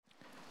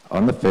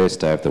On the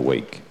first day of the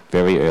week,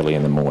 very early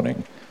in the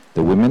morning,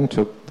 the women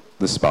took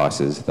the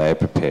spices they had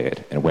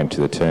prepared and went to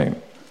the tomb.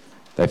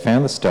 They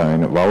found the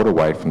stone rolled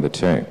away from the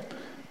tomb,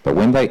 but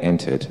when they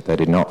entered, they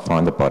did not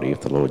find the body of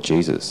the Lord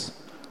Jesus.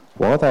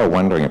 While they were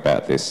wondering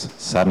about this,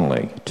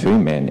 suddenly 2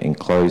 men in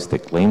clothes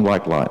that gleamed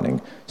like lightning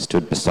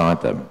stood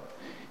beside them.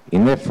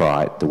 In their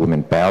fright, the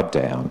women bowed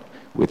down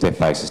with their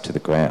faces to the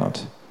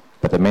ground.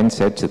 But the men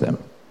said to them,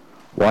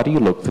 "Why do you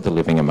look for the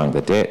living among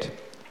the dead?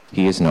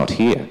 He is not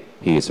here,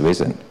 he is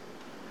risen.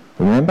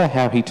 Remember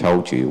how he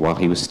told you while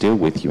he was still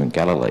with you in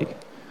Galilee.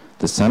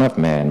 The Son of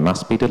Man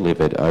must be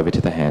delivered over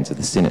to the hands of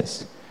the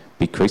sinners,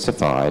 be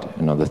crucified,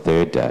 and on the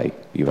 3rd day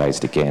be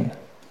raised again."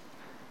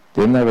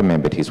 Then they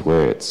remembered his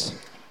words.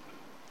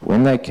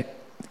 When they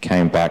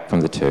came back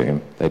from the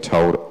tomb, they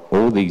told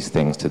all these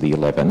things to the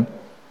 11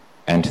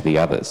 and to the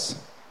others.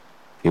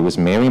 It was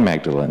Mary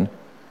Magdalene,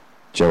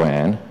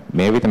 Joanne,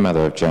 Mary the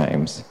mother of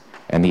James,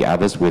 and the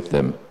others with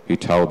them who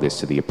told this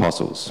to the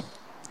apostles.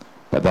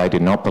 But they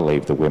did not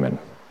believe the women,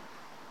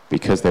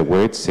 because their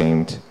words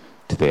seemed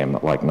to them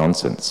like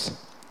nonsense.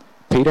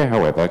 Peter,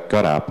 however,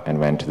 got up and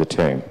ran to the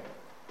tomb.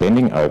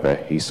 Bending over,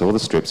 he saw the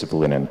strips of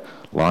linen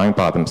lying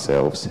by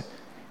themselves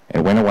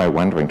and went away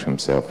wondering to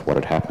himself what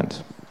had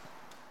happened.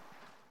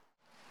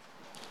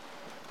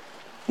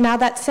 Now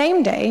that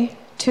same day,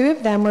 2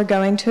 of them were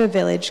going to a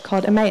village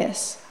called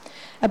Emmaus,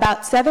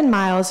 about 7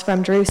 miles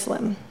from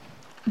Jerusalem.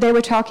 They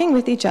were talking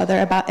with each other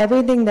about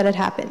everything that had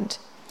happened.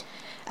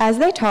 As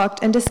they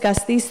talked and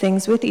discussed these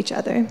things with each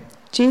other,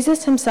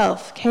 Jesus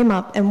himself came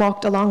up and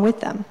walked along with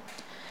them,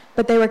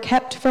 but they were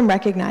kept from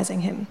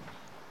recognizing him.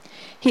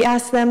 He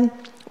asked them,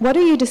 "What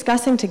are you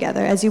discussing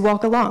together as you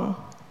walk along?"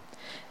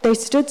 They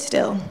stood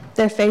still,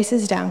 their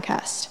faces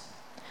downcast.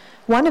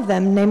 One of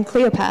them, named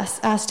Cleopas,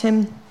 asked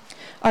him,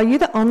 "Are you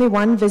the only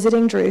one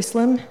visiting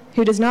Jerusalem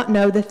who does not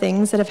know the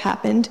things that have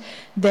happened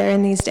there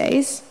in these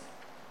days?"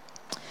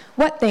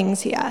 "What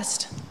things?" he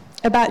asked.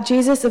 "About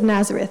Jesus of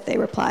Nazareth," they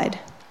replied.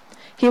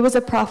 "He was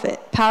a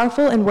prophet,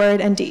 powerful in word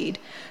and deed,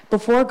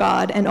 before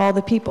God and all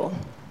the people.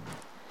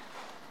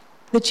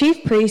 The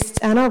chief priests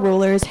and our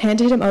rulers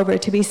handed him over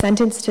to be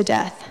sentenced to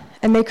death,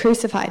 and they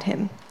crucified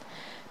him.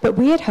 But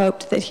we had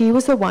hoped that he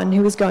was the one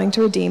who was going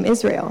to redeem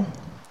Israel.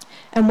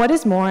 And what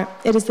is more,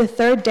 it is the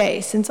 3rd day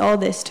since all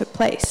this took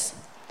place."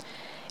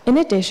 In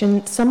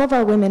addition, some of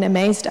our women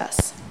amazed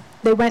us.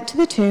 They went to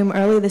the tomb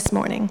early this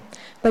morning,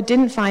 but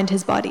didn't find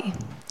his body.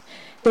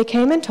 They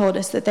came and told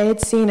us that they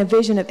had seen a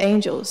vision of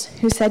angels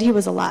who said he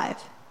was alive.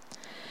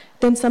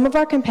 Then some of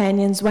our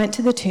companions went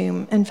to the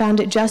tomb and found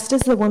it just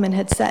as the woman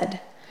had said,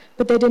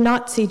 but they did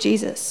not see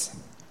Jesus.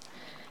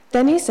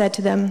 Then he said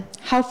to them,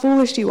 "How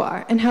foolish you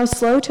are, and how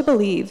slow to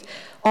believe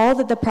all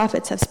that the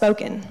prophets have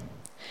spoken.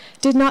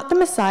 Did not the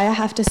Messiah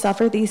have to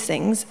suffer these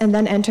things and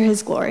then enter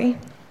his glory?"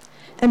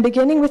 And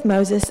beginning with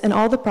Moses and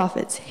all the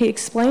prophets, he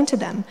explained to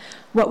them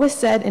what was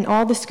said in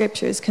all the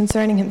scriptures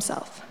concerning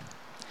himself.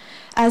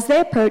 As they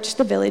approached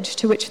the village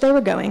to which they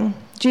were going,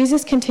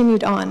 Jesus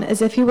continued on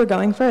as if he were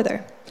going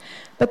further.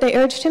 But they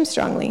urged him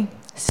strongly,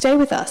 "Stay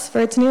with us,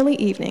 for it's nearly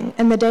evening,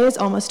 and the day is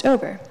almost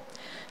over."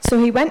 So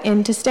he went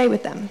in to stay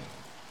with them.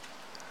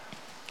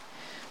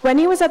 When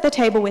he was at the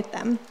table with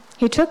them,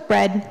 he took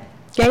bread,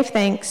 gave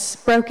thanks,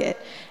 broke it,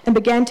 and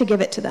began to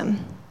give it to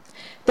them.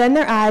 Then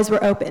their eyes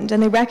were opened,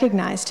 and they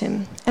recognized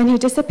him, and he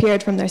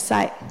disappeared from their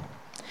sight.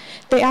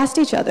 They asked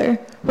each other,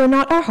 "Were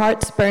not our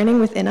hearts burning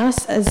within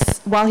us as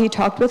while he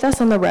talked with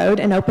us on the road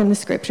and opened the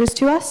scriptures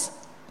to us?"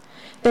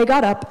 They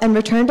got up and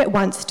returned at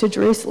once to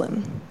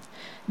Jerusalem.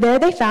 There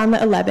they found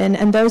the 11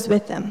 and those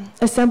with them,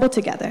 assembled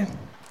together,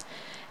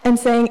 and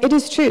saying, "It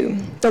is true,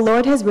 the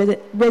Lord has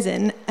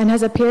risen and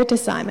has appeared to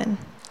Simon."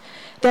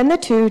 Then the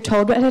 2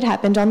 told what had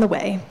happened on the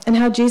way, and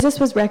how Jesus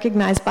was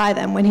recognized by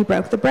them when he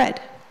broke the bread.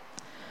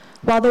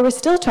 While they were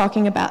still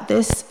talking about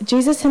this,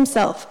 Jesus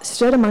himself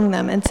stood among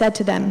them and said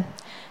to them,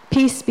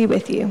 "Peace be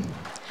with you."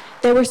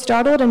 They were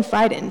startled and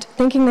frightened,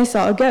 thinking they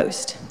saw a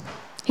ghost.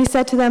 He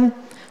said to them,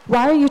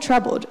 "Why are you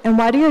troubled, and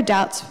why do your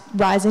doubts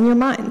rise in your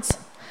minds?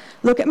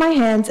 Look at my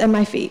hands and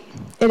my feet.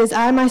 It is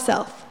I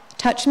myself.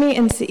 Touch me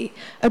and see.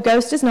 A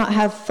ghost does not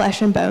have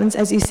flesh and bones,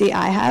 as you see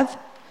I have."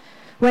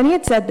 When he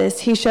had said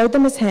this, he showed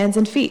them his hands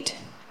and feet.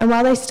 And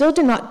while they still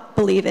did not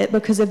believe it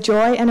because of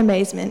joy and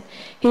amazement,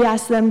 he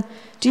asked them,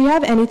 "Do you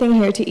have anything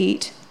here to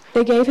eat?"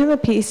 They gave him a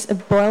piece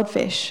of boiled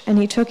fish, and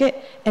he took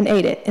it and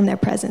ate it in their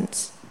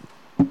presence.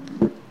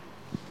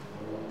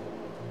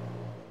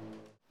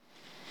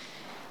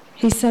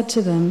 He said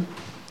to them,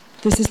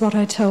 "This is what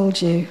I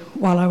told you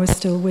while I was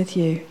still with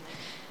you.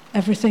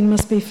 Everything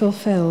must be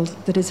fulfilled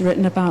that is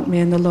written about me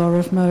in the law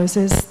of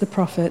Moses, the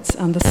prophets,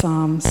 and the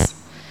Psalms."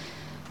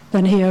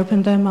 Then he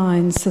opened their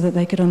minds so that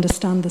they could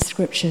understand the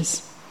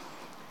scriptures.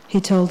 He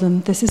told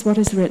them, "This is what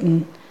is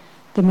written,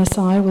 the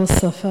Messiah will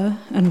suffer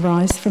and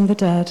rise from the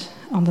dead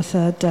on the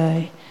 3rd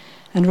day,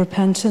 and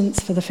repentance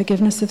for the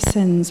forgiveness of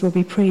sins will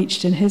be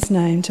preached in his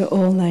name to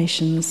all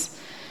nations,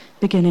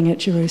 beginning at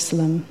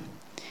Jerusalem.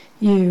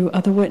 You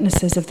are the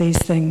witnesses of these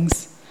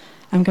things.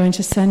 I'm going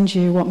to send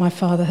you what my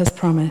Father has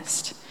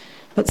promised.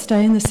 but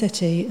stay in the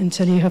city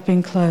until you have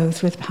been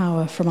clothed with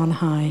power from on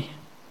high."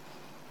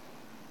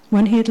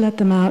 When he had led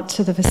them out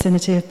to the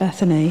vicinity of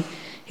Bethany,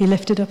 he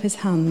lifted up his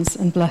hands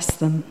and blessed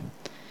them.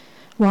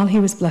 While he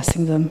was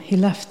blessing them, he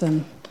left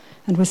them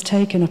and was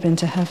taken up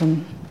into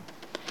heaven.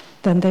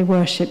 Then they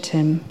worshipped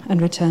him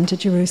and returned to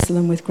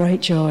Jerusalem with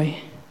great joy,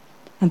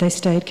 and they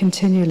stayed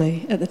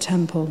continually at the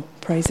temple,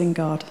 praising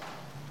God.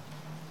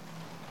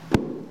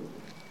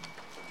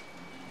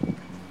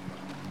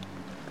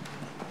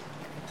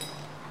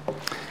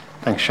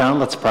 Thanks, Sean.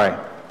 Let's pray.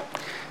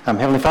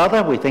 Heavenly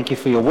Father, we thank you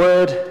for your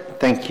word.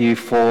 Thank you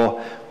for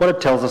what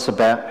it tells us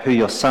about who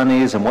your Son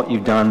is and what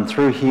you've done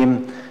through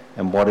him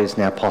and what is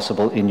now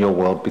possible in your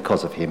world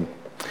because of him.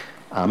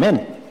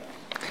 Amen.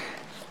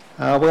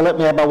 Well, let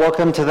me add my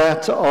welcome to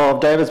that of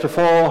David's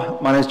before.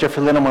 My name is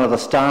Jeffrey Lynn. I'm one of the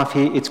staff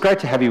here. It's great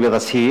to have you with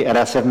us here at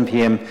our 7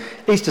 p.m.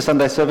 Easter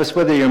Sunday service.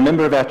 Whether you're a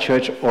member of our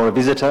church or a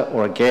visitor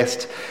or a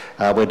guest,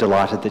 we're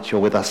delighted that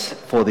you're with us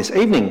for this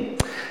evening.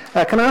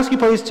 Can I ask you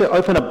please to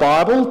open a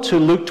Bible to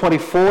Luke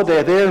 24.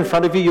 They're there in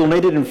front of you. You'll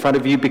need it in front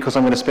of you because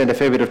I'm going to spend a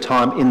fair bit of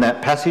time in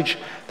that passage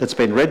that's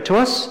been read to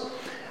us.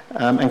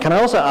 And can I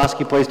also ask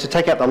you please to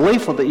take out the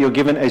leaflet that you're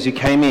given as you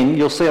came in.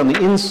 You'll see on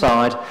the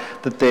inside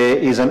that there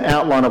is an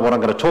outline of what I'm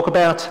going to talk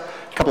about.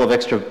 A couple of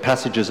extra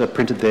passages are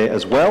printed there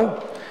as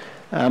well.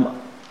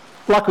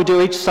 Like we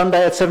do each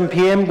Sunday at 7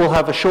 p.m, we'll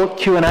have a short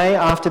Q&A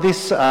after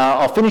this.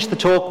 I'll finish the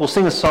talk, we'll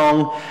sing a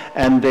song,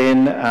 and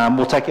then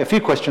we'll take a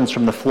few questions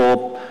from the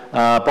floor.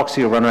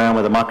 Boxy will run around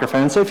with a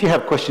microphone. So if you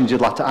have questions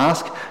you'd like to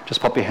ask, just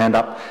pop your hand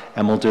up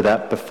and we'll do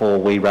that before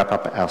we wrap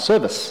up our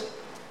service.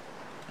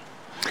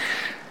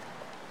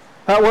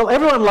 Well,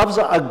 everyone loves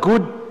a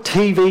good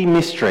TV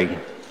mystery.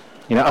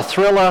 You know, a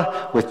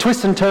thriller with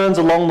twists and turns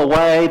along the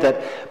way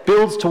that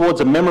builds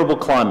towards a memorable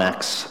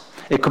climax.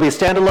 It could be a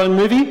standalone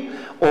movie,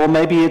 or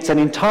maybe it's an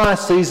entire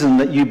season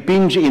that you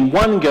binge in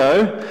one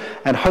go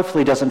and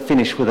hopefully doesn't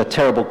finish with a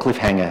terrible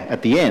cliffhanger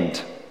at the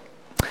end.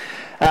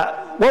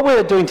 What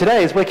we're doing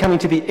today is we're coming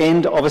to the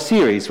end of a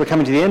series. We're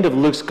coming to the end of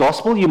Luke's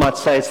Gospel. You might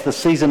say it's the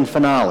season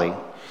finale.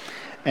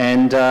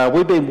 And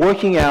we've been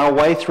working our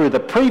way through the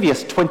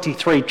previous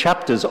 23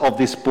 chapters of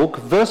this book,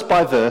 verse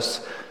by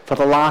verse, for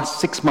the last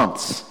 6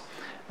 months.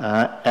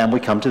 And we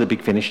come to the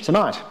big finish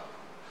tonight.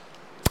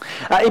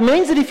 It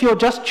means that if you're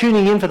just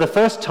tuning in for the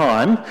first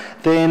time,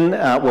 then,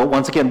 well,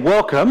 once again,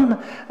 welcome.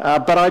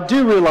 But I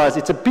do realise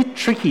it's a bit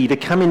tricky to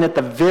come in at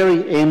the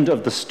very end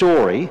of the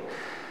story.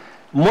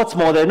 And what's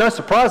more, there are no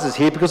surprises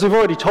here because we've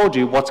already told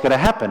you what's going to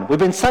happen. We've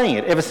been saying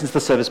it ever since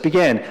the service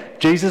began.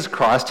 Jesus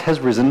Christ has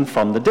risen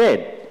from the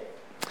dead.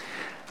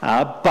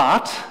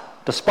 But,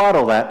 despite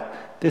all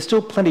that, there's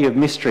still plenty of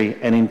mystery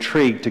and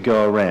intrigue to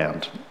go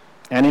around.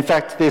 And in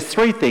fact, there's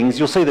 3 things,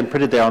 you'll see them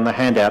printed there on the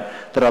handout,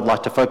 that I'd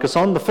like to focus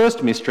on. The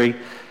first mystery,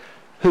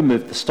 who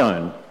moved the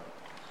stone?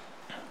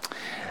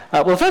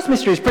 Well, the first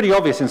mystery is pretty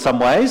obvious in some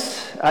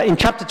ways. In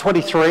chapter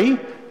 23,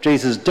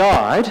 Jesus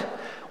died,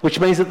 which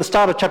means at the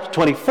start of chapter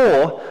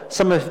 24,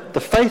 some of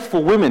the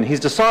faithful women, his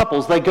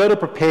disciples, they go to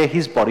prepare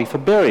his body for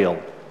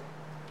burial.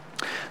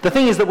 The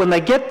thing is that when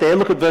they get there,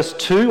 look at verse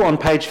 2 on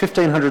page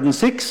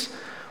 1506.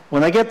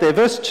 When they get there,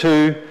 verse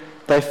 2,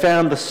 they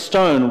found the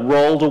stone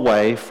rolled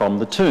away from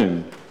the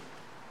tomb.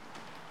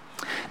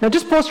 Now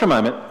just pause for a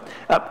moment.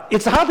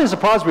 It's hardly a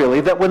surprise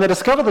really that when they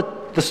discover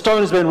that the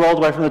stone has been rolled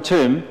away from the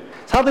tomb,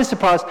 it's hardly a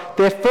surprise,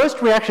 their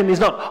first reaction is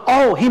not,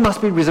 oh, he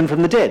must be risen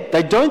from the dead.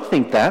 They don't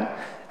think that.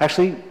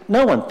 Actually,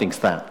 no one thinks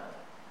that.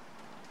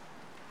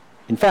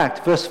 In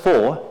fact, verse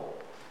 4,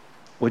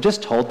 we're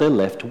just told they're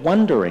left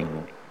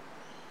wondering.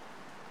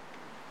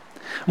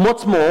 And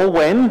what's more,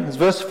 when, as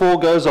verse 4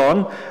 goes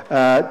on,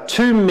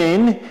 two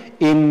men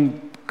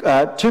in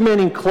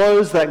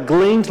clothes that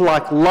gleamed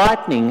like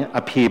lightning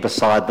appear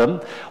beside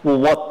them, well,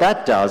 what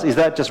that does is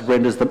that just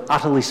renders them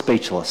utterly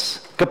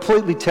speechless,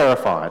 completely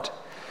terrified.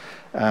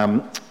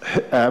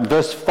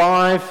 Verse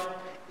 5,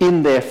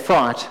 in their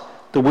fright,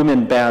 the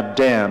women bowed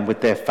down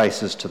with their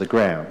faces to the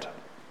ground.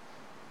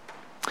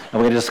 And we're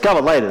going to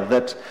discover later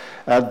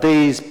that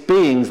these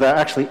beings, they're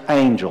actually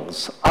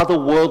angels,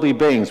 otherworldly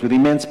beings with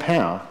immense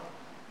power.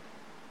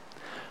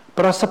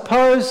 But I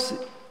suppose,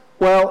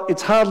 well,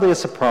 it's hardly a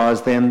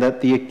surprise then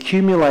that the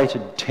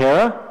accumulated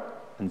terror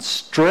and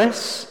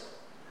stress,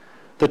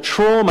 the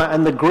trauma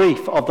and the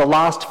grief of the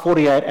last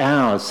 48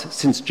 hours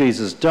since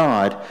Jesus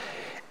died,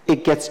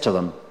 it gets to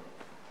them.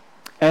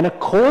 And it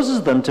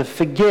causes them to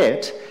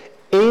forget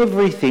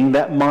everything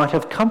that might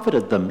have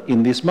comforted them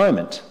in this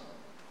moment.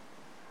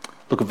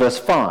 Look at verse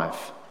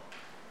 5.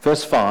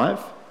 Verse 5,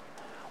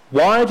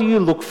 why do you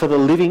look for the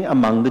living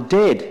among the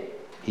dead?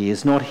 He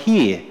is not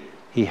here.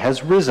 He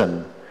has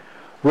risen.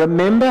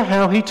 Remember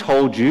how he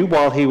told you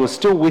while he was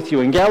still with you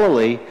in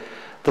Galilee,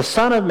 the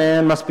Son of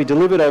Man must be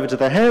delivered over to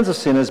the hands of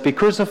sinners, be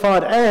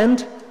crucified,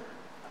 and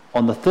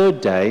on the 3rd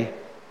day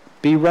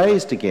be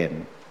raised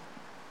again.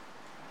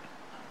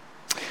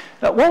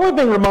 Now, what we've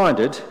been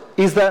reminded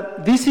is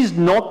that this is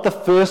not the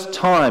first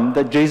time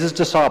that Jesus'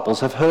 disciples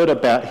have heard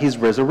about his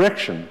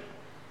resurrection.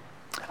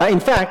 In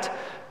fact,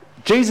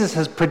 Jesus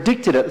has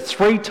predicted it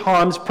 3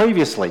 times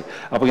previously.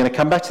 We're going to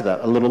come back to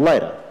that a little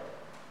later.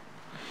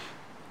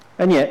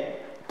 And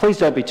yet, please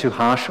don't be too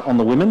harsh on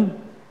the women.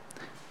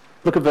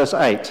 Look at verse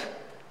 8.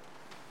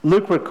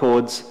 Luke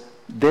records,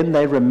 then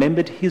they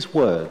remembered his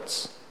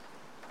words.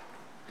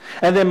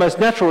 And their most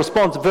natural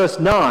response, verse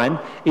 9,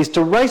 is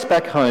to race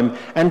back home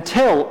and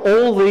tell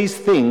all these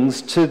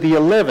things to the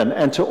 11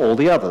 and to all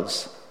the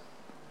others.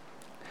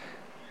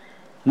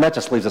 And that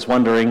just leaves us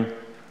wondering,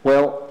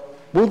 well,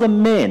 will the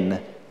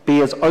men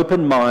be as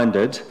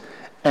open-minded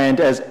and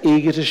as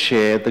eager to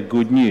share the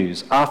good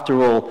news?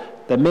 After all,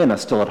 the men are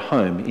still at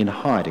home in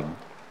hiding.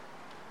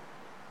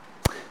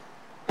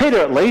 Peter,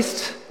 at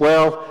least,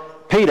 well,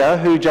 Peter,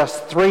 who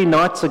just 3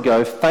 nights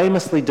ago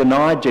famously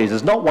denied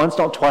Jesus, not once,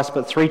 not twice,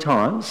 but 3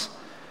 times,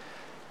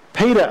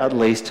 Peter, at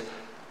least,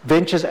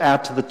 ventures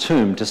out to the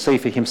tomb to see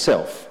for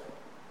himself.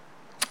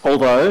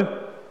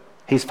 Although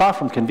he's far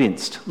from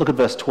convinced. Look at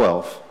verse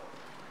 12.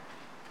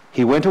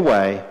 He went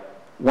away,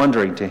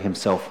 wondering to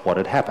himself what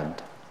had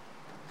happened.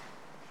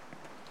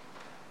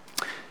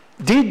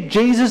 Did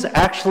Jesus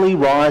actually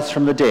rise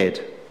from the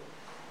dead?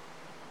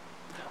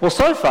 Well,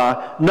 so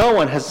far, no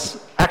one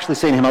has actually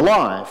seen him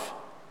alive.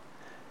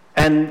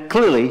 And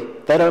clearly,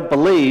 they don't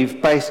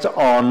believe based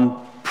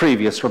on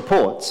previous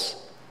reports.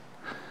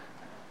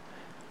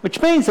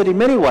 Which means that in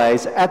many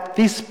ways, at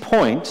this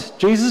point,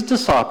 Jesus'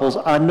 disciples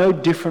are no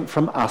different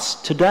from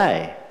us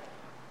today.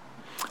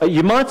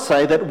 You might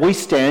say that we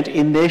stand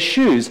in their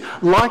shoes.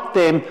 Like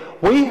them,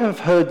 we have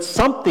heard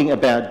something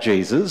about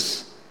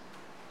Jesus,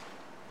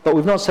 but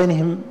we've not seen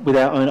him with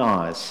our own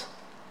eyes.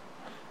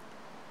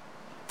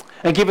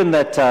 And given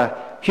that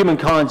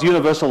humankind's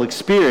universal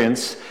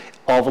experience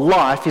of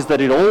life is that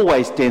it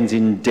always ends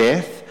in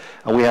death,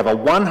 and we have a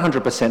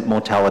 100%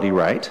 mortality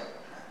rate,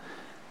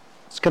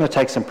 it's going to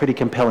take some pretty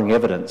compelling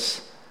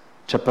evidence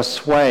to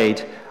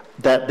persuade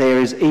that there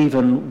is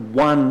even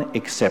one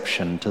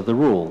exception to the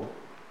rule.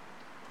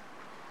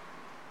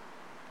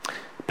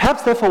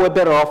 Perhaps, therefore, we're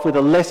better off with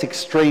a less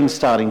extreme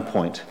starting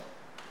point,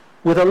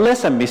 with a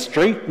lesser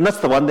mystery, and that's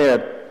the one there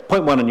at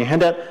point 1 on your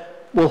handout.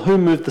 Well, who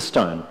moved the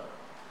stone?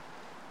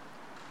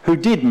 Who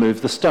did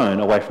move the stone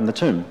away from the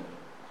tomb?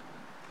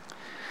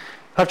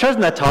 I've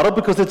chosen that title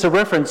because it's a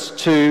reference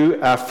to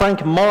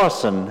Frank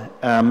Morison.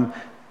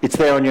 It's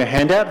there on your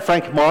handout.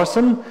 Frank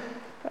Morison,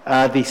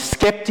 the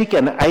skeptic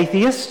and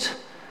atheist,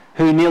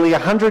 who nearly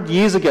 100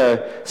 years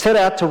ago set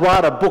out to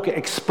write a book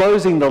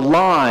exposing the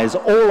lies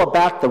all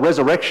about the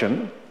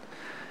resurrection.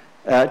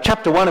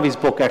 Chapter 1 of his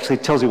book actually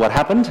tells you what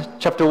happened.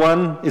 Chapter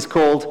 1 is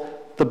called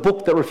The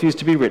Book That Refused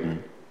to Be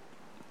Written,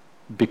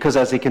 because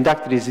as he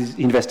conducted his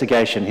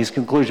investigation, his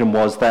conclusion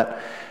was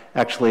that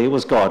actually it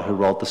was God who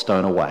rolled the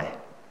stone away.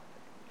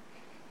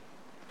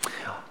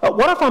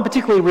 What I find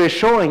particularly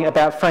reassuring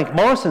about Frank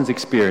Morison's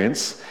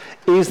experience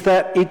is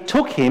that it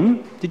took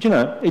him, did you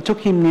know, it took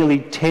him nearly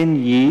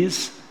 10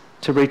 years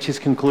to reach his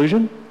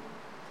conclusion.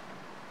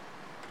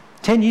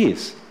 10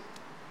 years.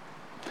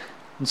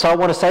 And so I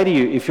want to say to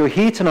you, if you're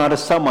here tonight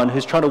as someone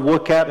who's trying to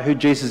work out who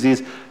Jesus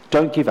is,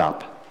 don't give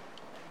up.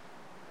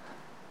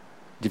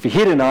 If you're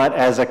here tonight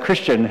as a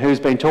Christian who's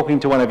been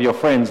talking to one of your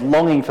friends,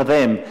 longing for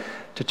them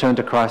to turn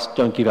to Christ,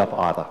 don't give up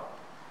either.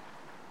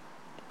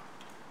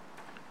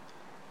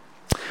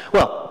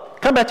 Well,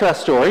 come back to our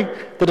story.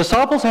 The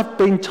disciples have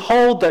been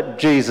told that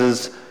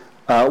Jesus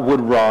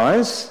would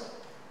rise,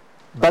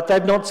 but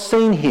they've not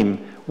seen him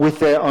with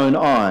their own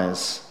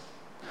eyes.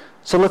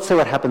 So let's see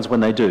what happens when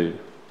they do,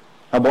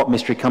 and what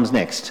mystery comes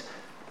next.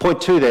 Point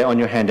 2 there on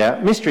your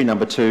handout. Mystery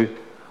number 2,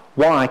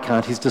 why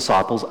can't his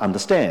disciples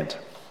understand?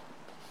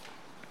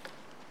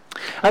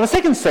 The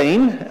second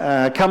scene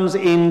comes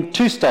in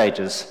 2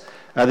 stages.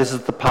 This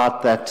is the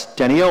part that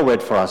Danielle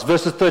read for us,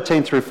 verses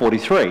 13 through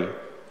 43.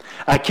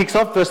 Kicks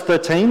off, verse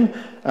 13,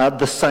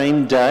 the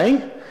same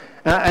day.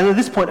 And at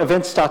this point,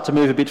 events start to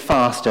move a bit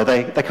faster.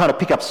 They kind of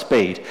pick up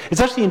speed.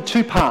 It's actually in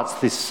 2 parts,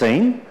 this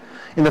scene.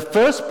 In the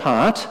first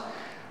part,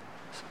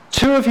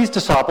 2 of his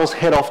disciples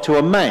head off to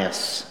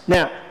Emmaus.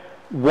 Now,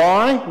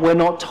 why? We're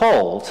not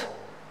told.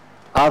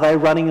 Are they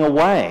running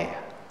away?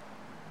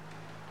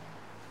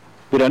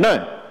 We don't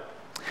know.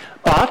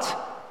 But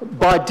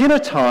by dinner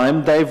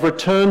time, they've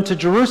returned to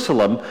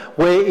Jerusalem,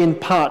 where in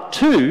part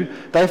 2,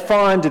 they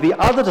find the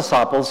other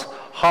disciples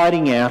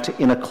hiding out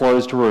in a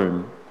closed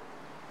room.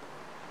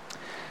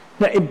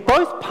 Now, in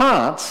both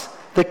parts,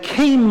 the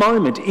key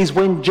moment is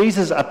when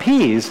Jesus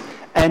appears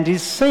and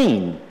is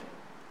seen.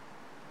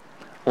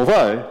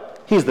 Although,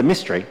 here's the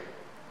mystery.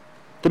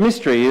 The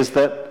mystery is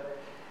that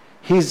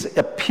his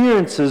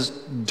appearances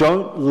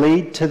don't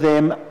lead to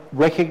them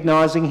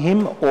recognising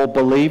him or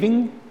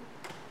believing.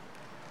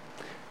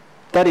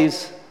 That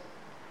is,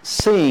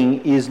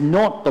 seeing is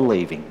not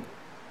believing,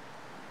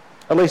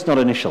 at least not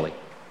initially.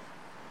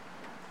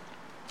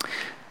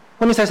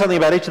 Let me say something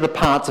about each of the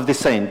parts of this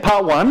scene.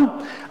 Part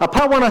 1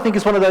 I think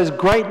is one of those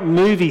great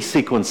movie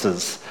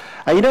sequences.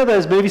 You know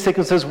those movie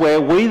sequences where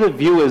we, the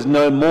viewers,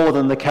 know more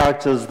than the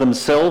characters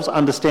themselves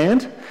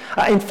understand?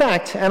 In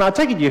fact, and I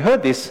take it you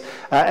heard this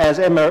as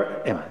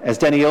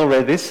Danielle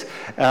read this,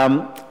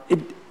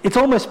 It's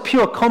almost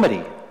pure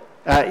comedy.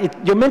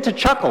 You're meant to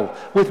chuckle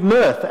with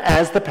mirth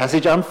as the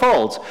passage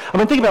unfolds. I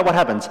mean, think about what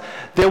happens.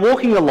 They're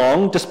walking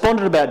along,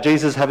 despondent about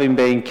Jesus having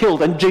been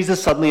killed, and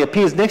Jesus suddenly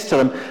appears next to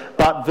them.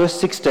 But verse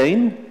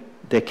 16,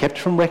 they're kept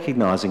from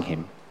recognising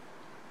him.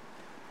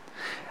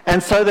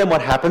 And so then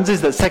what happens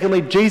is that,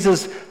 secondly,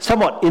 Jesus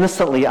somewhat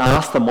innocently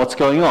asks them what's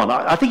going on.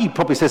 I think he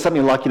probably says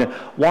something like,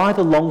 why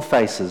the long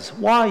faces?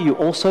 Why are you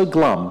all so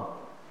glum?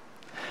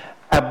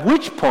 At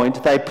which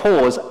point they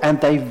pause and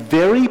they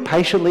very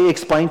patiently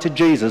explain to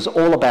Jesus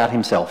all about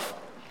himself.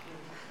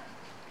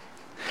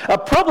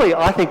 Probably,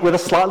 I think, with a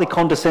slightly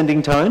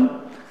condescending tone.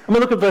 I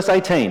mean, look at verse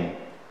 18.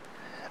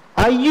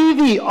 Are you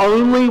the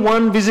only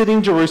one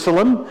visiting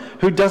Jerusalem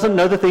who doesn't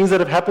know the things that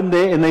have happened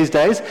there in these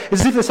days?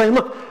 It's as if they're saying,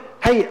 look,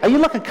 hey, are you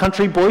like a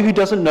country boy who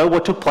doesn't know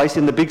what took place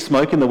in the big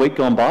smoke in the week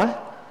gone by?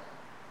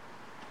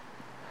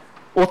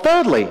 Or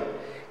thirdly,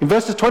 in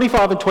verses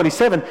 25 and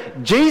 27,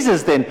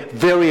 Jesus then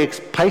very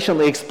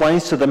patiently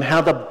explains to them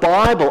how the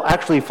Bible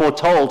actually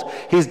foretold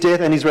his death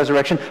and his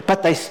resurrection,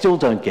 but they still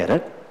don't get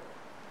it.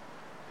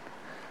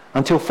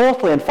 Until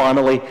fourthly and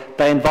finally,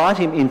 they invite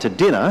him into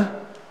dinner,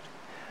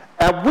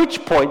 at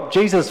which point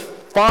Jesus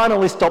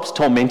finally stops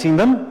tormenting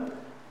them.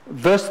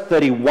 Verse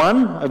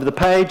 31, over the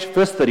page,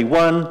 verse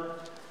 31,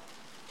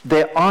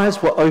 their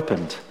eyes were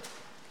opened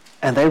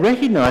and they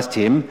recognised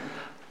him,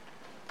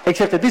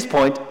 except at this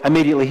point,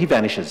 immediately he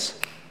vanishes.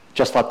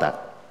 Just like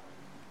that.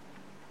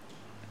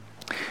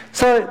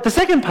 So the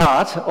second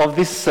part of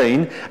this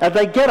scene,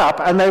 they get up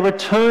and they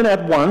return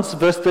at once,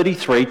 verse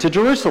 33, to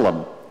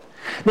Jerusalem.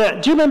 Now,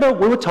 do you remember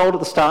we were told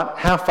at the start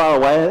how far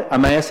away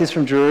Emmaus is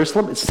from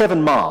Jerusalem? It's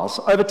 7 miles,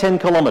 over 10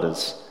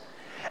 kilometres.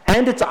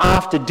 And it's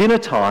after dinner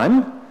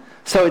time,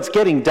 so it's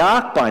getting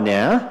dark by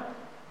now.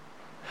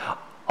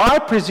 I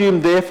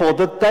presume, therefore,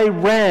 that they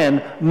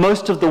ran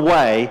most of the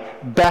way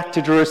back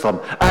to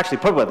Jerusalem. Actually,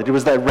 probably what they did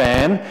was they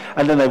ran,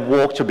 and then they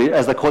walked a bit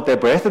as they caught their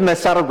breath, and they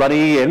started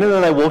running again, and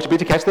then they walked a bit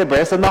to catch their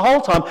breath, and the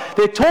whole time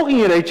they're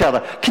talking at each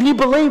other. Can you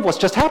believe what's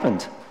just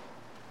happened?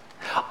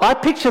 I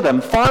picture them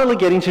finally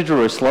getting to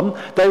Jerusalem.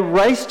 They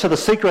race to the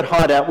secret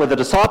hideout where the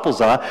disciples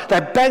are.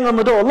 They bang on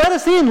the door, let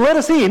us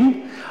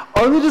in,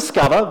 only to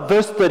discover,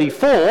 verse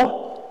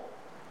 34,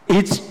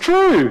 it's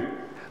true.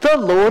 The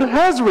Lord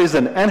has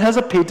risen and has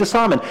appeared to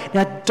Simon.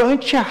 Now,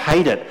 don't you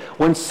hate it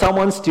when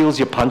someone steals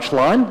your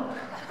punchline,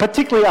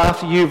 particularly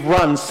after you've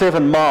run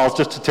 7 miles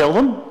just to tell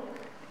them?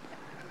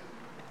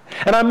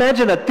 And I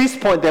imagine at this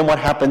point then what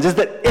happens is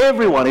that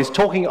everyone is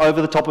talking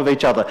over the top of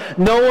each other.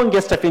 No one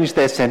gets to finish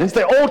their sentence.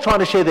 They're all trying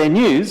to share their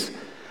news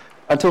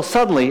until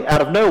suddenly, out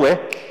of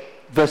nowhere,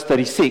 verse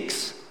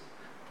 36,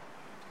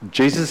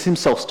 Jesus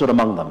himself stood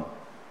among them.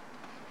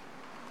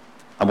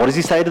 And what does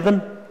he say to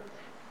them?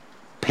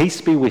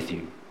 Peace be with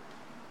you.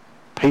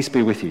 Peace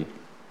be with you.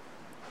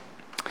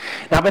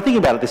 Now, I've been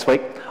thinking about it this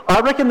week.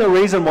 I reckon the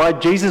reason why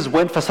Jesus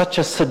went for such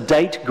a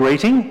sedate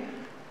greeting,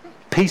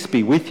 peace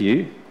be with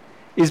you,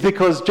 is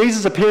because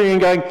Jesus appearing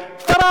and going,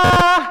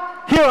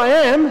 ta-da, here I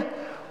am,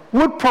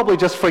 would probably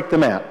just freak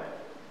them out.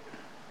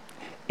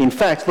 In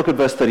fact, look at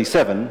verse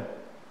 37.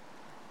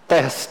 They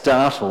are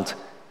startled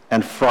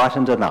and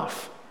frightened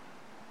enough.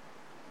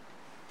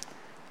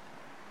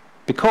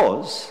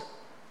 Because,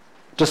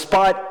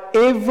 despite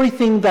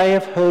everything they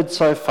have heard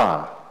so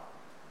far,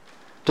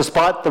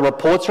 despite the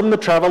reports from the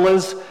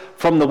travellers,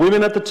 from the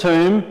women at the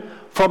tomb,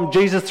 from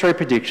Jesus' 3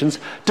 predictions,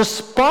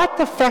 despite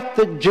the fact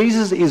that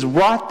Jesus is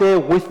right there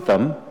with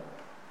them,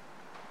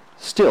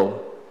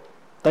 still,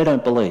 they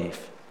don't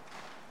believe.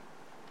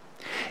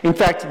 In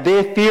fact,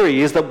 their theory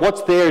is that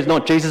what's there is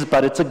not Jesus,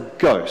 but it's a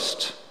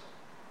ghost.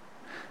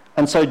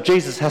 And so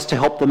Jesus has to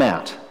help them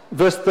out.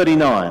 Verse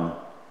 39,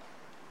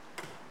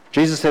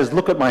 Jesus says,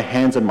 look at my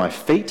hands and my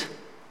feet.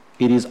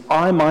 It is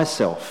I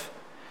myself.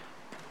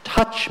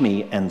 Touch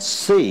me and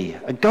see.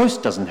 A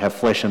ghost doesn't have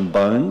flesh and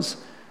bones,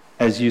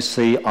 as you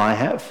see I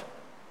have.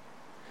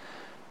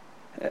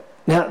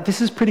 Now, this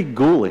is pretty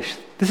ghoulish.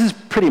 This is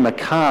pretty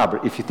macabre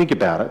if you think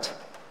about it.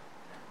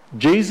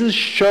 Jesus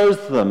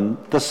shows them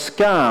the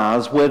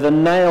scars where the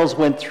nails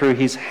went through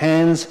his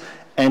hands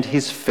and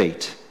his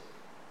feet.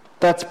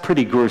 That's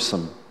pretty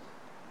gruesome.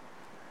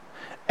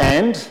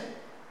 And,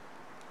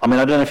 I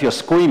don't know if you're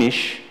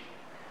squeamish,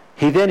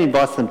 he then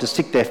invites them to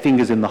stick their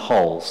fingers in the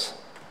holes,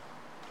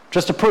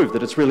 just to prove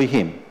that it's really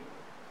him.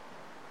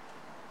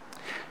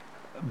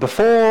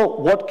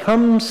 Before what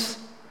comes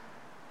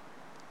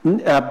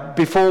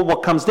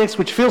next,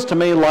 which feels to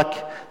me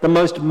like the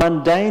most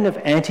mundane of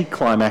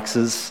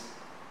anticlimaxes,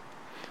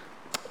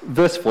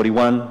 verse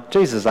 41,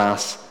 Jesus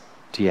asks,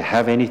 do you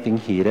have anything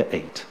here to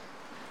eat?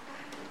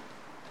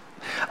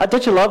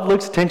 Don't you love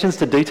Luke's attentions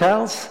to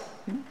details?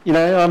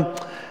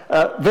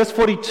 Verse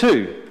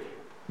 42,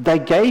 they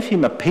gave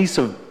him a piece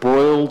of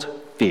broiled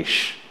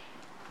fish.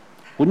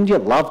 Wouldn't you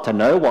love to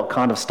know what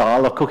kind of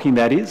style of cooking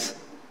that is?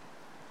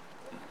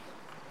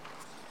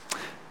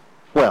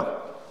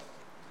 Well,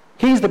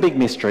 here's the big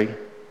mystery.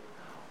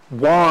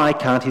 Why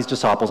can't his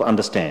disciples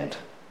understand?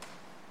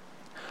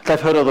 They've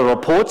heard all the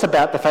reports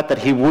about the fact that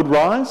he would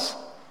rise.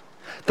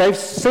 They've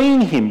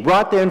seen him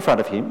right there in front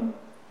of him.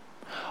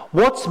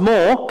 What's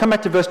more, come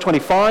back to verse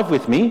 25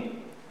 with me.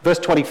 Verse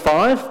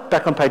 25,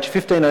 back on page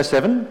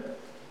 1507.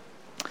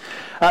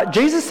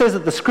 Jesus says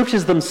that the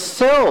scriptures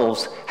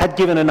themselves had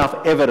given enough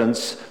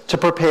evidence to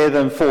prepare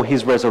them for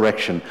his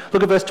resurrection.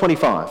 Look at verse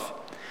 25.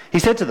 He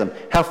said to them,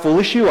 "How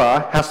foolish you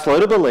are, how slow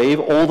to believe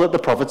all that the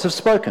prophets have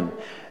spoken.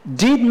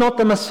 Did not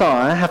the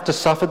Messiah have to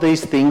suffer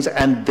these things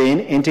and then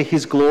enter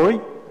his glory?"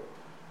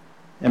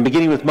 And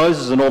beginning with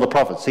Moses and all the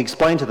prophets, he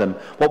explained to them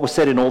what was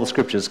said in all the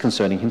scriptures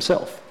concerning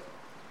himself.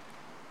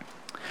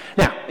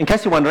 Now, in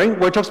case you're wondering,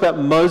 where it talks about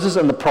Moses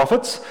and the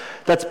prophets,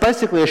 that's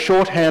basically a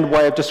shorthand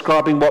way of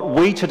describing what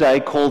we today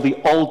call the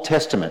Old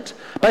Testament,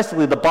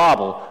 basically the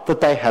Bible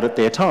that they had at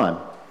their time.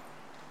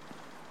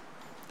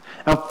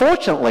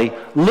 Unfortunately,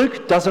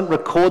 Luke doesn't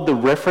record the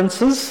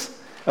references.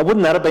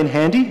 Wouldn't that have been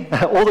handy?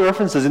 All the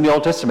references in the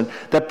Old Testament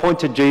that point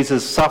to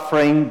Jesus'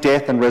 suffering,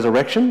 death and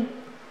resurrection.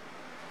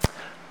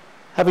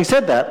 Having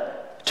said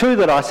that, two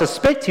that I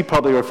suspect he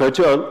probably referred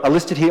to are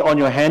listed here on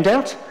your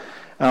handout.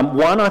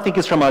 One, I think,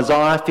 is from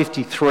Isaiah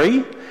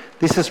 53.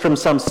 This is from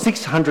some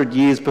 600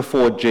 years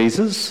before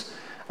Jesus.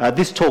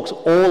 This talks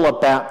all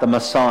about the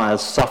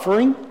Messiah's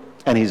suffering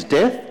and his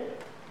death.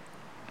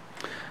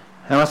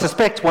 And I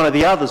suspect one of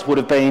the others would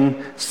have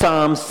been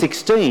Psalm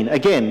 16.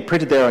 Again,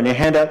 printed there on your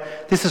handout.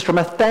 This is from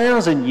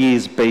 1,000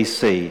 years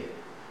BC,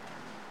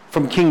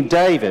 from King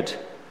David,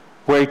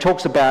 where he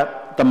talks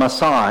about the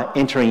Messiah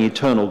entering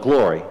eternal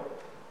glory.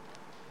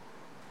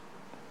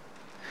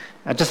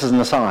 Now, just as an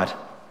aside,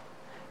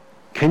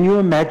 can you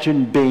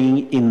imagine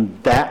being in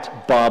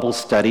that Bible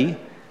study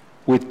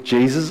with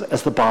Jesus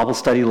as the Bible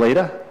study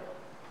leader?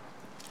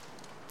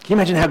 Can you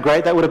imagine how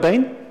great that would have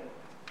been?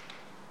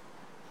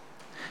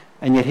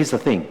 And yet here's the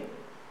thing.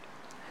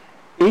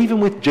 Even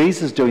with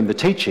Jesus doing the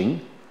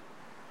teaching,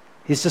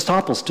 his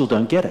disciples still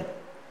don't get it.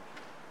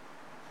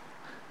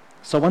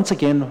 So once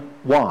again,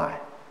 why?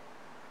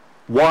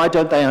 Why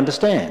don't they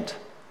understand?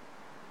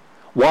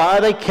 Why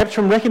are they kept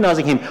from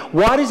recognising him?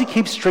 Why does he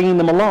keep stringing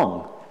them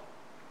along?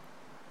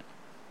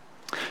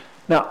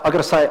 Now, I've got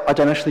to say, I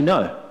don't actually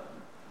know.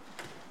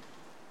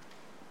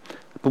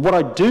 But what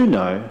I do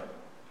know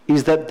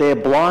is that their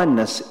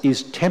blindness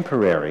is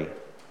temporary.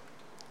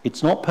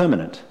 It's not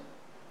permanent.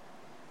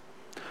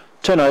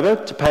 Turn over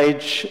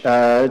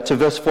to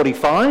verse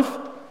 45.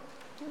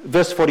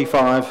 Verse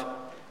 45,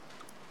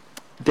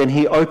 then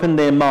he opened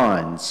their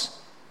minds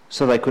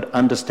so they could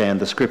understand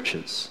the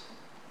scriptures.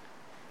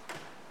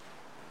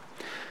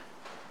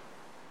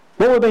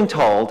 What we're being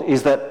told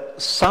is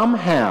that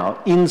somehow,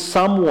 in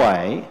some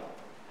way,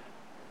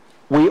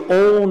 we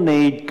all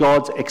need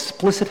God's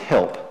explicit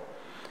help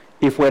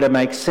if we're to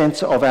make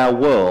sense of our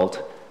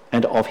world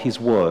and of his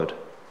word.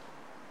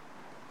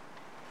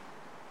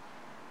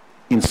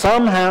 In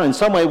some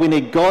way, we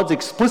need God's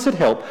explicit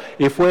help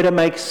if we're to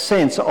make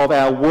sense of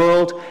our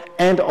world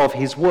and of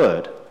his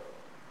word.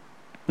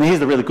 Now,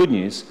 here's the really good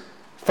news.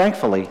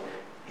 Thankfully,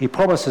 he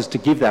promises to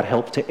give that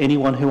help to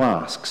anyone who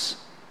asks.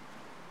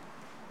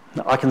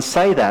 Now, I can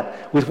say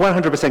that with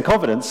 100%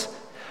 confidence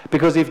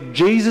because if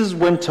Jesus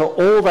went to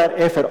all that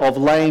effort of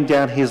laying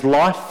down his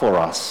life for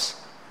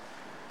us,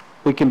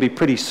 we can be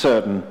pretty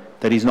certain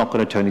that he's not going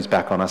to turn his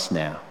back on us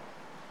now.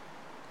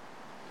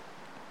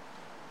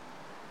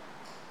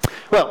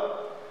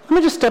 Well, let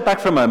me just step back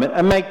for a moment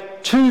and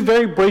make two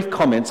very brief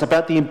comments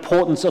about the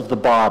importance of the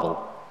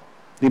Bible.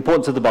 The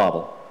importance of the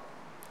Bible.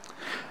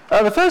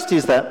 The first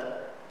is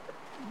that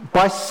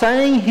by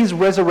saying his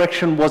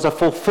resurrection was a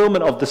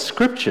fulfillment of the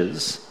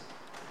scriptures,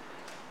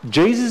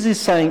 Jesus is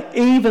saying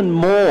even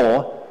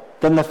more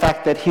than the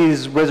fact that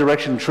his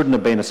resurrection shouldn't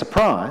have been a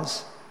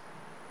surprise.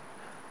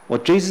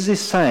 What Jesus is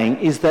saying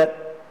is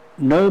that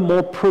no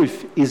more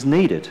proof is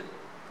needed.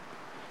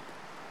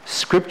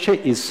 Scripture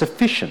is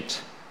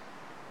sufficient.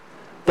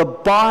 The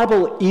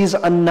Bible is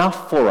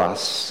enough for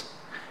us.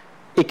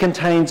 It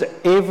contains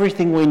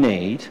everything we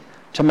need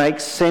to make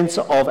sense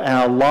of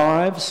our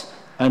lives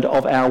and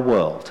of our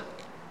world.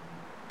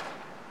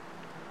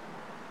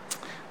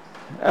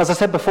 As I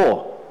said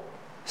before,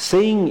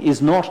 seeing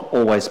is not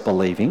always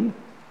believing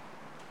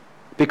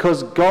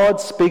because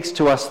God speaks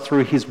to us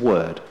through his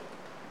word.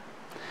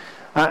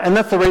 And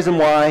that's the reason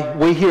why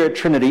we here at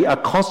Trinity are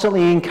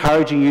constantly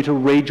encouraging you to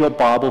read your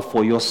Bible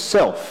for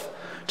yourself,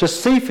 to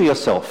see for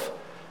yourself,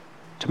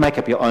 to make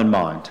up your own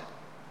mind.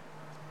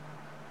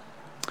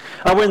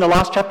 We're in the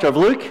last chapter of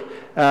Luke.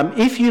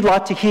 If you'd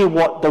like to hear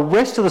what the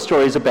rest of the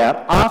story is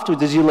about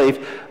afterwards as you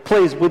leave,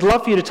 please, we'd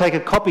love for you to take a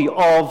copy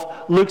of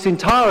Luke's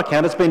entire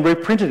account. It's been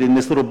reprinted in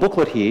this little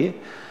booklet here,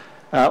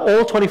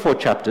 all 24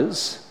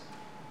 chapters.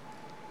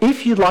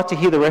 If you'd like to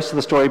hear the rest of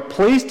the story,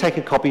 please take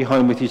a copy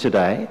home with you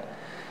today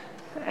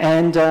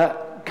and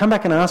come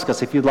back and ask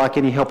us if you'd like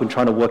any help in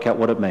trying to work out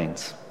what it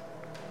means.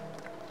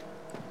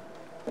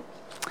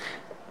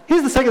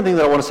 Here's the second thing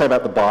that I want to say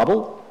about the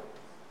Bible.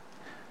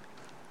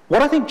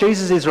 What I think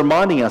Jesus is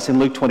reminding us in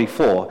Luke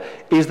 24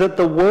 is that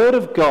the Word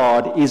of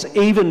God is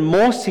even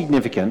more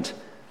significant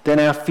than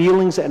our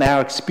feelings and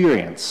our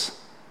experience.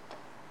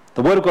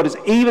 The Word of God is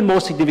even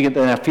more significant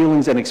than our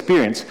feelings and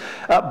experience,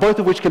 both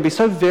of which can be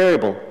so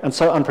variable and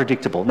so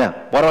unpredictable. Now,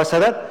 why do I say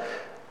that?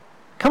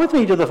 Come with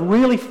me to the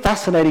really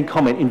fascinating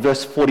comment in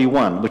verse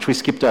 41, which we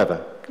skipped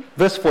over.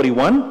 Verse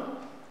 41.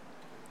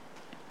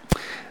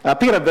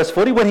 Picking up verse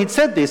 40, when he'd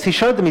said this, he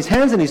showed them his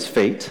hands and his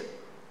feet.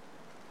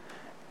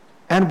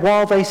 And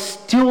while they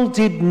still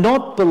did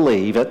not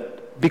believe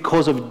it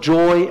because of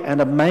joy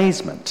and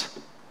amazement,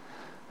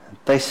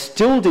 they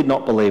still did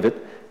not believe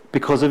it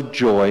because of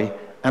joy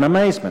and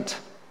amazement.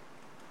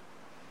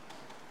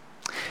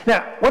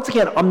 Now, once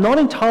again, I'm not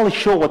entirely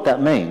sure what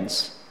that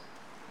means.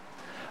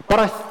 But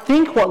I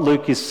think what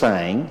Luke is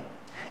saying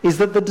is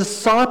that the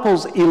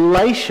disciples'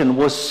 elation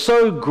was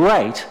so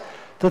great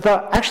that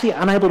they're actually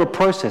unable to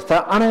process,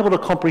 they're unable to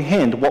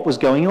comprehend what was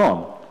going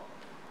on.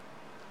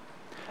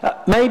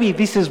 Maybe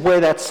this is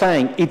where that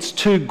saying, "it's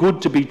too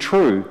good to be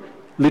true,"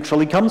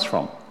 literally comes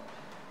from.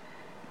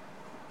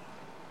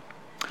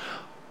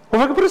 Or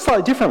if I could put it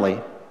slightly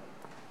differently,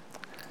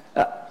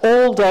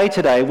 all day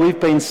today we've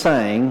been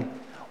saying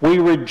we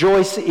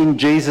rejoice in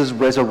Jesus'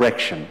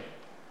 resurrection.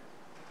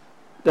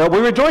 We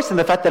rejoice in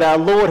the fact that our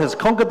Lord has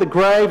conquered the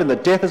grave and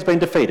that death has been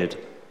defeated.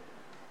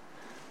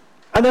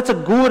 And that's a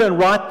good and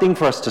right thing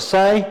for us to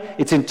say.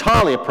 It's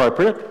entirely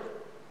appropriate.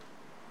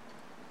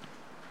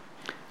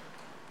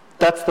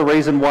 That's the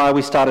reason why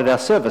we started our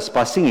service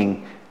by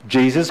singing,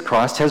 "Jesus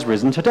Christ has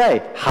risen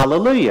today.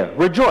 Hallelujah.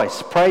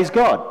 Rejoice. Praise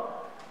God."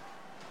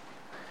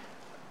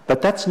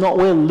 But that's not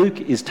where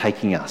Luke is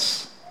taking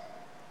us.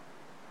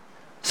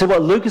 So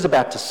what Luke is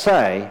about to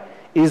say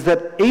is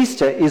that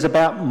Easter is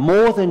about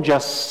more than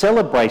just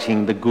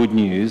celebrating the good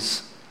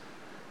news.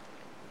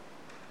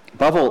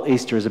 Above all,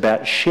 Easter is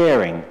about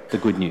sharing the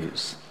good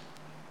news.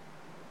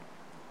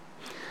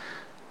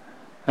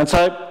 And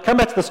so, come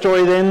back to the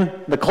story then,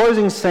 the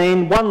closing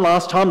scene, one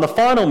last time, the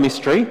final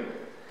mystery.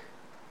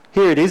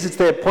 Here it is, it's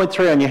there, point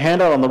 3 on your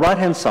handout on the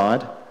right-hand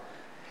side.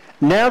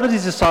 Now that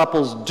his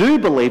disciples do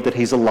believe that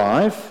he's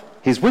alive,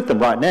 he's with them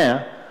right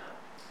now,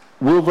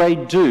 will they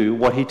do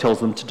what he tells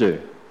them to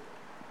do?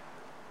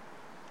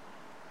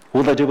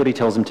 Will they do what he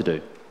tells them to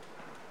do?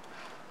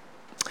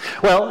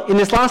 Well, in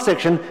this last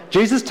section,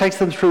 Jesus takes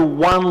them through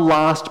one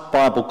last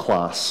Bible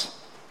class.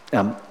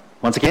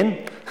 Once again,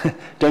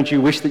 don't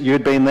you wish that you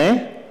had been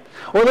there?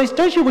 Or at least,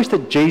 don't you wish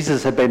that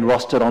Jesus had been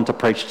rostered on to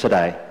preach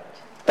today?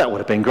 That would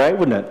have been great,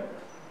 wouldn't it?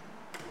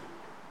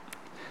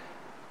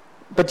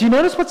 But do you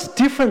notice what's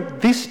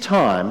different this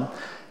time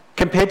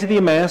compared to the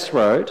Emmaus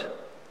Road?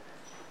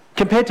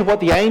 Compared to what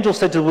the angel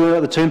said to the woman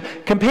at the tomb?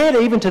 Compared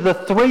even to the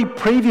 3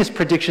 previous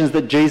predictions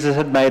that Jesus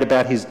had made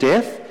about his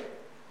death?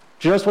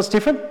 Do you notice what's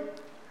different?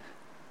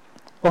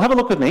 Well, have a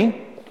look with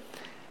me.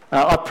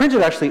 I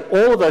printed actually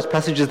all of those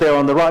passages there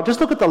on the right. Just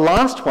look at the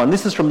last one.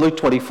 This is from Luke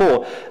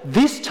 24.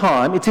 This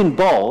time, it's in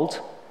bold.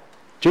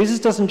 Jesus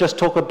doesn't just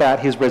talk about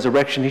his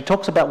resurrection. He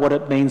talks about what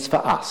it means for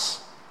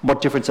us,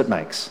 what difference it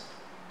makes.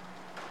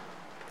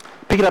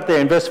 Pick it up there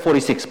in verse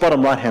 46,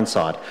 bottom right-hand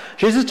side.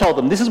 Jesus told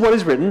them, "This is what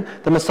is written,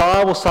 the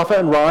Messiah will suffer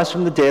and rise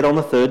from the dead on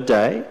the 3rd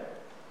day,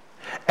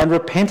 and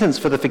repentance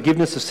for the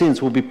forgiveness of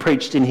sins will be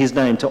preached in his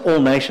name to all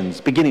nations,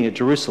 beginning at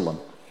Jerusalem.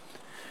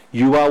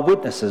 You are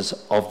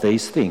witnesses of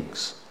these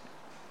things."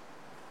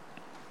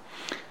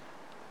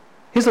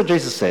 Here's what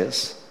Jesus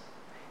says.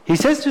 He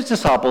says to his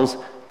disciples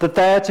that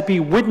they are to be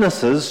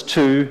witnesses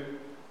to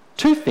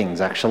 2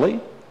 things, actually.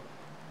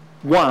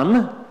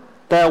 One,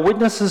 they are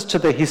witnesses to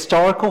the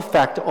historical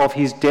fact of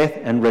his death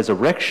and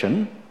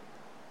resurrection.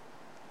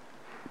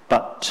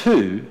 But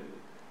 2,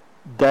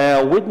 they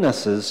are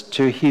witnesses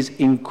to his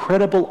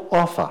incredible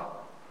offer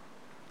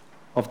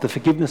of the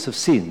forgiveness of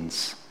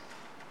sins.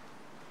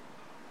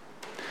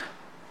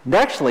 And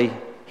actually,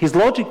 his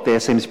logic there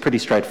seems pretty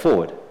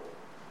straightforward.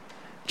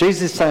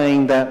 Jesus is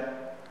saying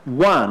that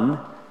 1,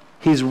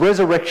 his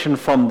resurrection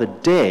from the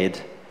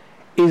dead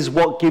is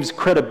what gives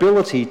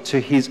credibility to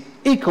his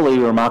equally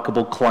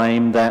remarkable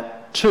claim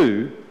that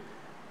 2,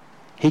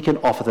 he can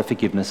offer the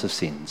forgiveness of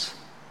sins.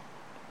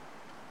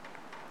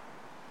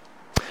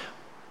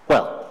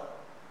 Well,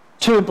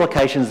 2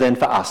 implications then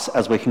for us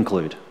as we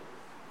conclude.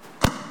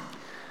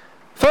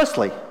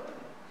 Firstly,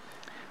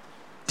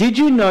 did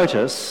you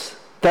notice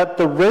that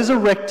the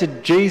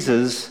resurrected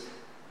Jesus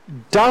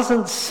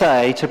doesn't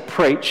say to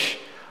preach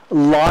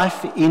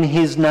life in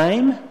his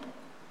name?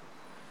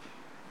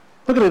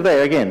 Look at it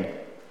there again.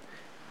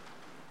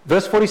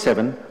 Verse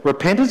 47,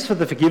 repentance for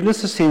the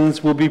forgiveness of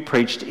sins will be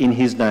preached in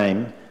his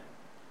name.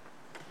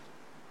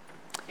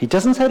 He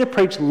doesn't say to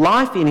preach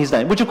life in his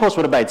name, which of course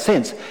would have made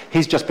sense.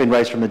 He's just been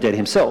raised from the dead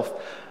himself.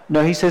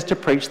 No, he says to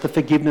preach the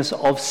forgiveness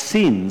of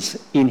sins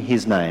in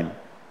his name.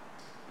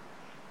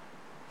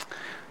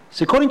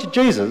 So according to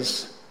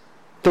Jesus,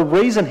 the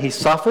reason he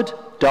suffered,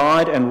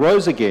 died and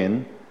rose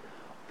again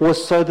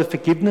was so the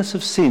forgiveness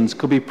of sins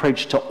could be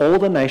preached to all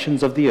the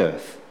nations of the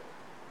earth,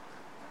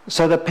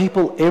 so that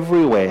people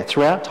everywhere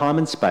throughout time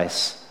and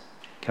space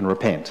can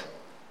repent.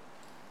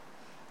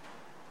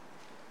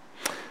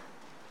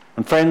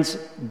 And friends,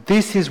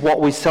 this is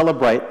what we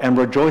celebrate and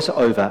rejoice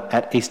over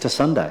at Easter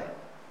Sunday.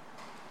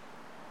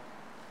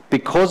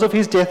 because of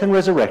his death and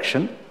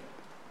resurrection,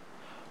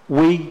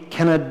 we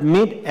can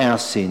admit our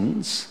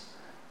sins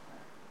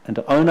and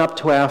to own up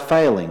to our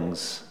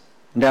failings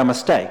and our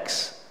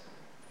mistakes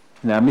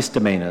and our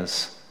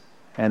misdemeanours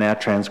and our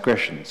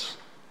transgressions.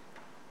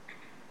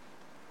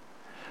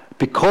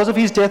 Because of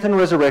his death and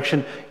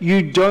resurrection,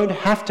 you don't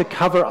have to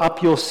cover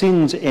up your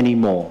sins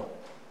anymore,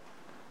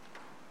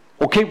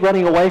 or keep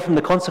running away from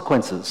the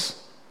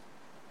consequences,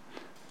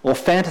 or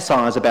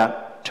fantasise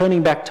about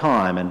turning back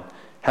time and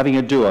having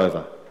a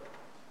do-over.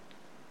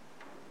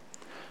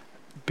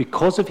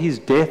 Because of his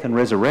death and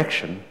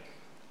resurrection,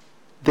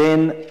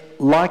 then,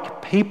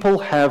 like people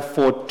have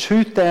for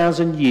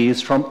 2,000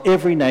 years from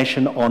every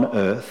nation on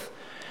earth,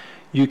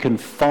 you can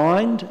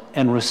find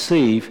and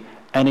receive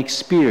and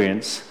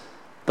experience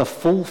the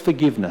full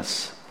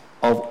forgiveness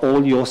of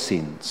all your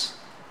sins.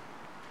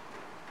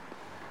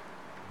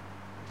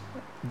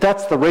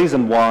 That's the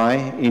reason why,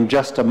 in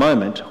just a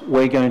moment,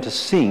 we're going to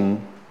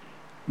sing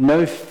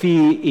 "No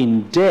fear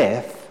in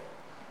death,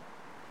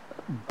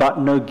 but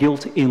no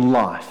guilt in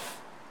life.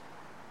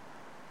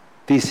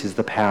 This is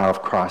the power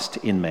of Christ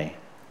in me."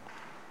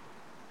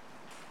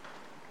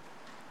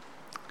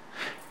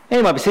 And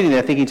you might be sitting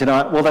there thinking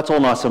tonight, well, that's all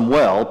nice and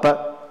well,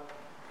 but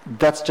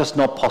that's just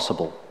not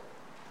possible.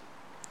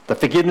 The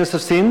forgiveness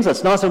of sins,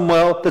 that's nice and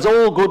well, that's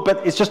all good,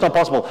 but it's just not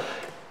possible.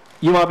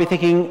 You might be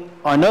thinking,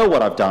 I know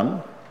what I've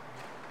done,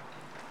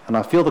 and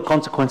I feel the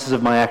consequences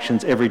of my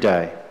actions every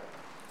day.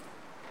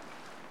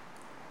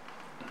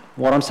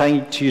 What I'm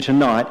saying to you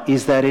tonight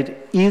is that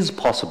it is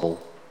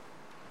possible.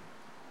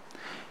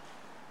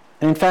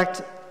 And in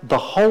fact, the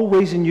whole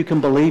reason you can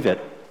believe it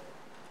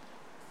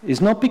is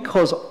not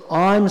because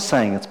I'm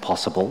saying it's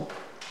possible,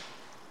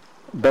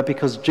 but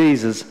because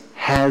Jesus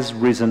has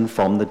risen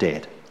from the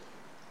dead.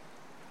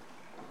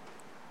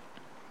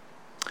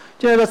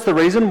 Do you know that's the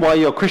reason why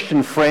your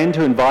Christian friend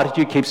who invited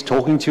you keeps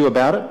talking to you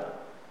about it?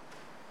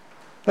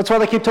 That's why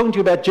they keep talking to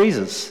you about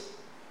Jesus.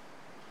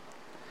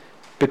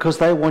 Because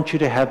they want you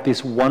to have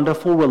this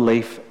wonderful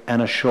relief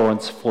and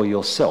assurance for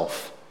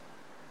yourself.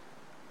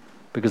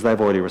 Because they've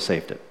already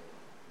received it.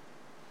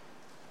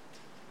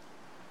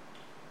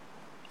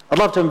 I'd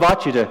love to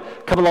invite you to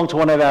come along to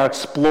one of our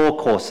Explore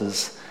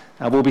courses.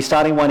 We'll be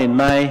starting one in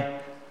May.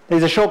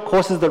 These are short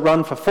courses that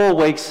run for 4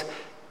 weeks.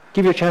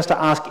 Give you a chance to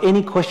ask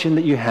any question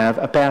that you have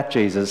about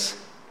Jesus.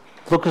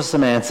 Look for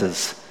some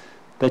answers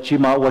that you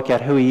might work out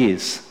who he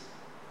is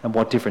and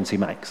what difference he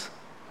makes.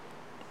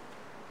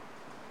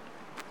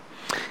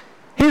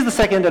 Here's the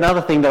second and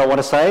other thing that I want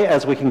to say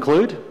as we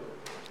conclude.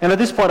 And at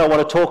this point I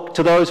want to talk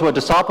to those who are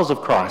disciples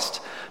of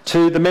Christ,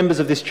 to the members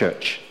of this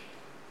church.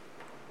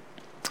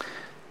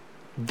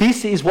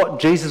 This is what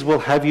Jesus will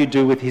have you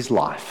do with his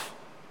life.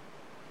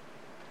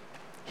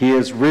 He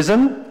has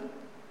risen.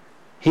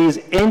 He has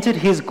entered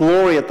his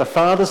glory at the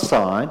Father's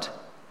side,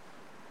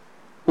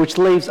 which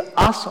leaves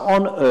us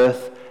on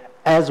earth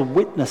as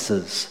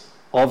witnesses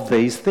of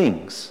these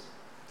things.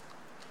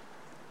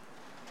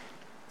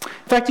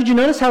 In fact, did you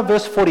notice how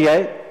verse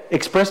 48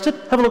 expressed it?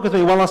 Have a look with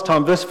me one last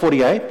time, verse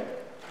 48.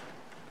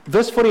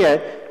 Verse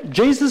 48,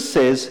 Jesus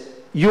says,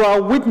 "You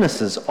are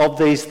witnesses of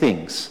these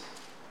things."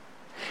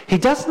 He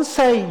doesn't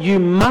say you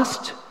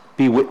must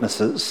be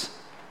witnesses.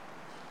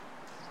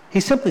 He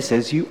simply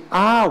says you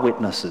are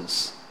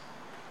witnesses.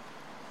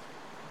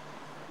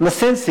 And the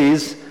sense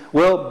is,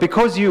 well,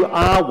 because you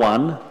are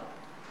one,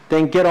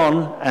 then get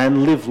on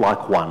and live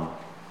like one.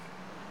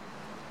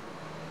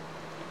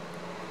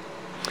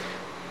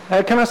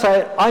 Can I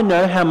say, I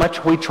know how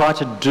much we try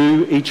to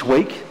do each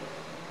week,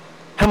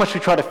 how much we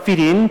try to fit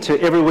in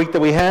to every week that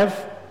we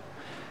have.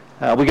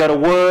 We go to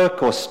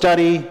work or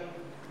study,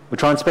 we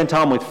try and spend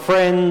time with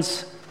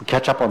friends, we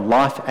catch up on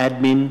life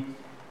admin,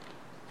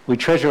 we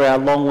treasure our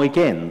long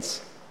weekends.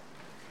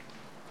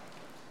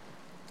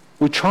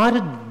 We try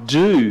to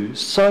do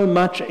so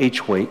much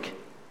each week,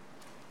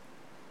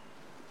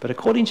 but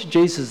according to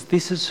Jesus,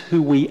 this is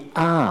who we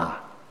are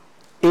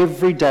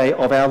every day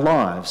of our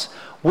lives.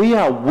 We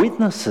are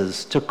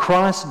witnesses to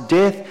Christ's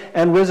death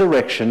and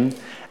resurrection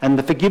and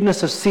the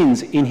forgiveness of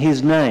sins in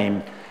his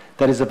name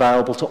that is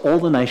available to all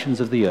the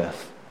nations of the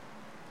earth.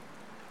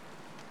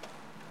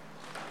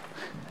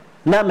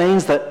 And that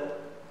means that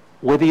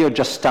whether you're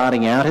just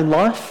starting out in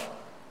life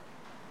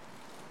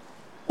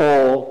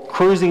or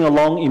cruising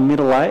along in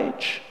middle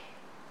age,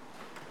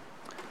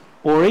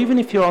 or even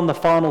if you're on the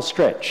final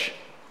stretch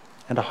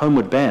and are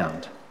homeward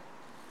bound,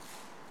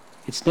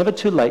 it's never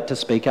too late to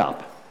speak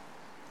up.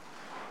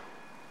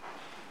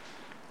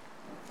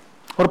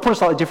 Or to put it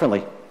slightly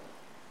differently,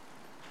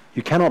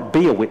 you cannot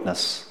be a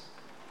witness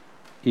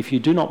if you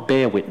do not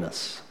bear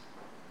witness.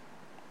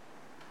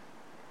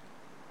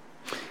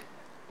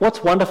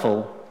 What's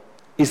wonderful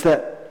is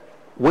that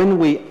when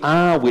we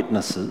are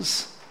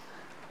witnesses,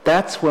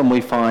 that's when we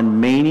find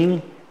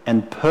meaning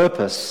and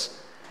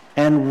purpose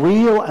and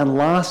real and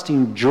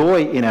lasting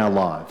joy in our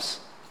lives.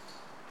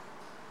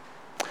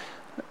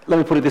 Let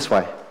me put it this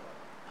way.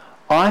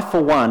 I,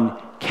 for one,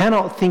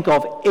 cannot think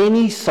of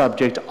any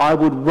subject I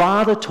would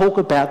rather talk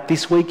about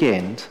this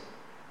weekend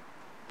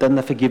than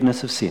the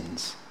forgiveness of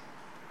sins.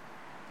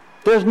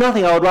 There's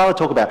nothing I would rather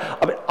talk about.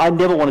 I mean, I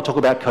never want to talk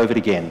about COVID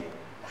again.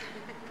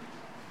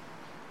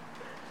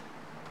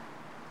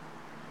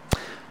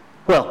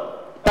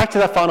 Well, back to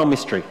that final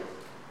mystery.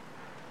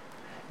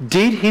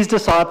 Did his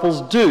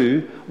disciples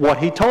do what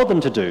he told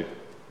them to do?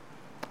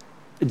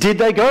 Did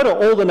they go to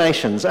all the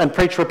nations and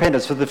preach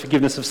repentance for the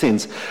forgiveness of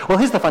sins? Well,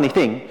 here's the funny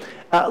thing.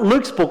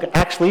 Luke's book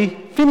actually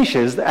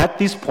finishes at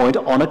this point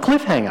on a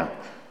cliffhanger.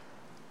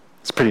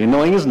 It's pretty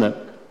annoying, isn't it?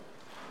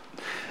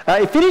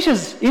 It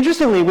finishes,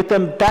 interestingly, with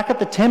them back at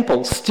the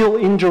temple, still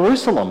in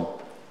Jerusalem.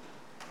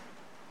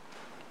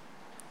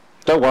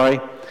 Don't worry.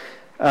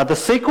 The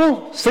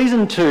sequel,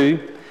 season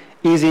 2,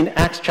 is in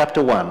Acts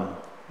chapter 1,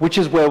 which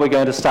is where we're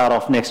going to start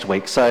off next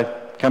week.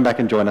 So come back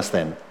and join us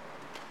then.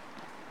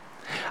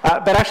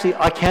 But actually,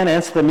 I can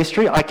answer the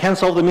mystery. I can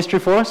solve the mystery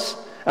for us.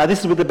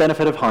 This is with the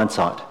benefit of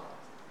hindsight.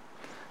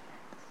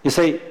 You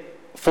see,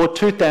 for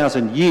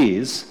 2,000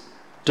 years,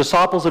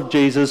 disciples of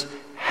Jesus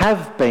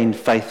have been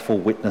faithful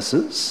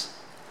witnesses.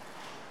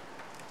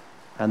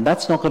 And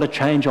that's not going to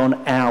change on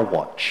our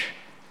watch.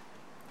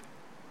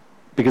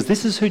 Because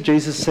this is who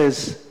Jesus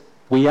says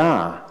we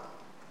are.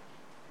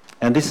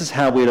 And this is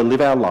how we're to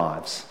live our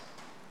lives.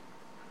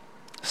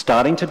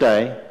 Starting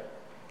today,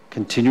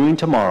 continuing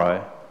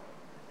tomorrow,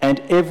 and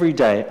every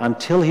day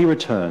until he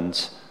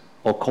returns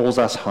or calls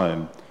us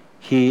home,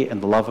 here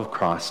in the love of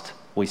Christ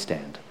we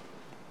stand.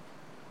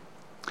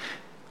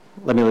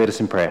 Let me lead us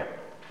in prayer.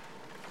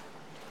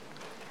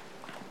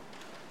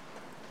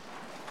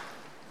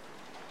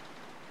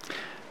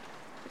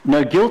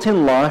 No guilt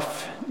in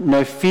life,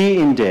 no fear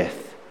in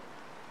death.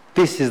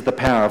 This is the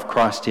power of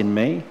Christ in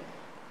me.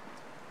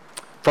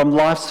 From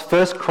life's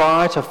first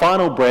cry to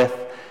final breath,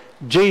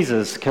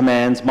 Jesus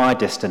commands my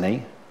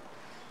destiny.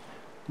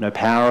 No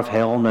power of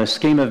hell, no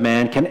scheme of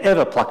man can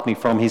ever pluck me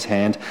from his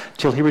hand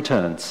till he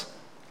returns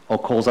or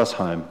calls us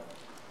home.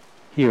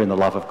 Here in the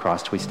love of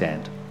Christ we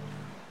stand.